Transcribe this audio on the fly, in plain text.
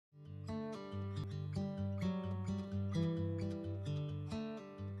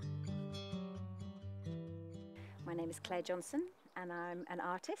My name is Claire Johnson and I'm an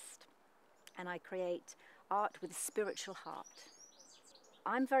artist and I create art with a spiritual heart.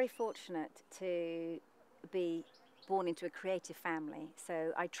 I'm very fortunate to be born into a creative family,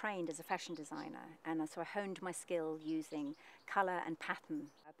 so I trained as a fashion designer and so I honed my skill using colour and pattern,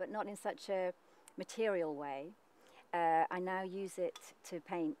 but not in such a material way. I now use it to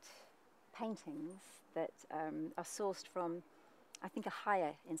paint paintings that are sourced from, I think, a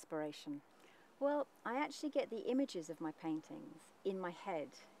higher inspiration. Well, I actually get the images of my paintings in my head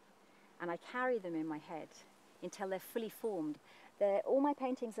and I carry them in my head until they're fully formed. All my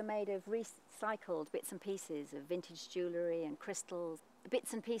paintings are made of recycled bits and pieces of vintage jewellery and crystals,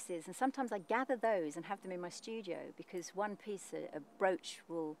 bits and pieces, and sometimes I gather those and have them in my studio because one piece, a brooch,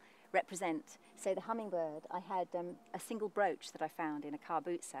 will represent, say, the hummingbird. I had a single brooch that I found in a car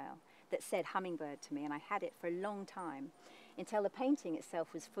boot sale that said hummingbird to me, and I had it for a long time until the painting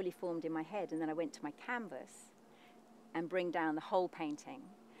itself was fully formed in my head, and then I went to my canvas and bring down the whole painting.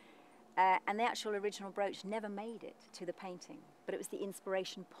 And the actual original brooch never made it to the painting, but it was the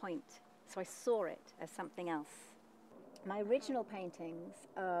inspiration point, so I saw it as something else. My original paintings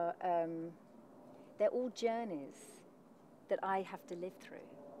are, they're all journeys that I have to live through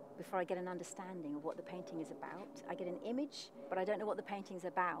before I get an understanding of what the painting is about. I get an image, but I don't know what the painting is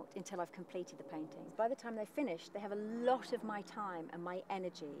about until I've completed the painting. By the time they're finished, they have a lot of my time and my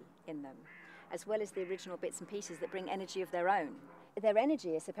energy in them, as well as the original bits and pieces that bring energy of their own. Their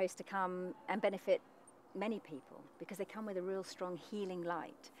energy is supposed to come and benefit many people because they come with a real strong healing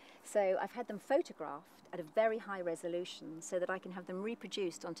light. So I've had them photographed at a very high resolution so that I can have them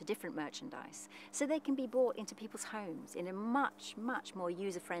reproduced onto different merchandise so they can be brought into people's homes in a much, much more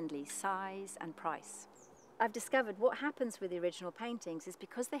user-friendly size and price. I've discovered what happens with the original paintings is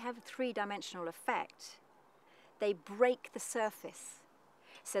because they have a three-dimensional effect, they break the surface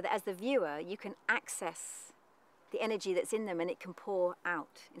so that as the viewer you can access the energy that's in them and it can pour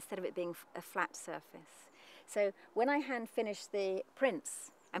out instead of it being a flat surface. So when I hand finish the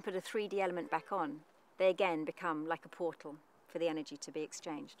prints and put a 3D element back on, they again become like a portal for the energy to be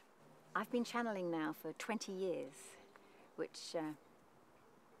exchanged. I've been channeling now for 20 years, which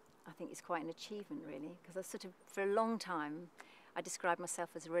I think is quite an achievement really, because I for a long time, I described myself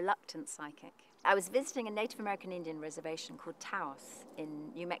as a reluctant psychic. I was visiting a Native American Indian reservation called Taos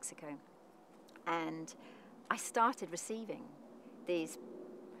in New Mexico, and I started receiving these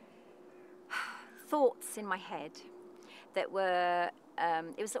thoughts in my head that were,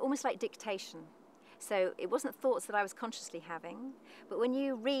 it was almost like dictation. So it wasn't thoughts that I was consciously having, but when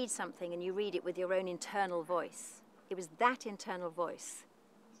you read something and you read it with your own internal voice, it was that internal voice,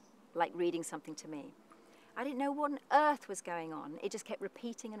 like reading something to me. I didn't know what on earth was going on. It just kept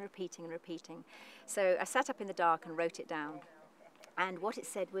repeating and repeating and repeating. So I sat up in the dark and wrote it down. And what it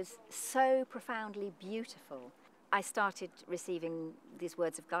said was so profoundly beautiful. I started receiving these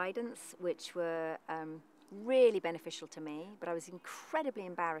words of guidance, which were really beneficial to me, but I was incredibly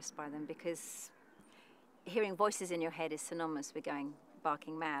embarrassed by them because hearing voices in your head is synonymous with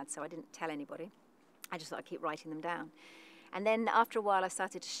barking mad, so I didn't tell anybody. I just thought I'd keep writing them down. And then after a while I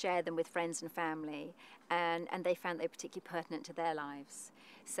started to share them with friends and family, and they found they were particularly pertinent to their lives.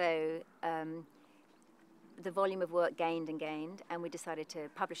 So the volume of work gained and gained, and we decided to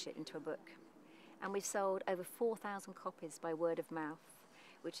publish it into a book. And we've sold over 4,000 copies by word of mouth,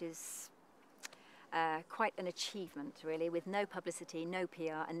 which is quite an achievement, really, with no publicity, no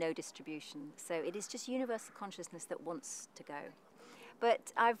PR, and no distribution. So it is just universal consciousness that wants to go.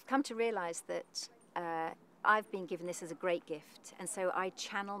 But I've come to realize that I've been given this as a great gift, and so I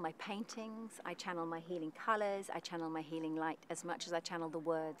channel my paintings, I channel my healing colours, I channel my healing light as much as I channel the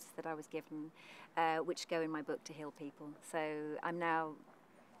words that I was given, which go in my book to heal people. So I'm now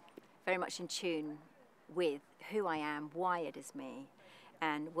very much in tune with who I am, why it is me,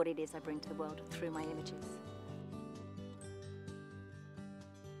 and what it is I bring to the world through my images.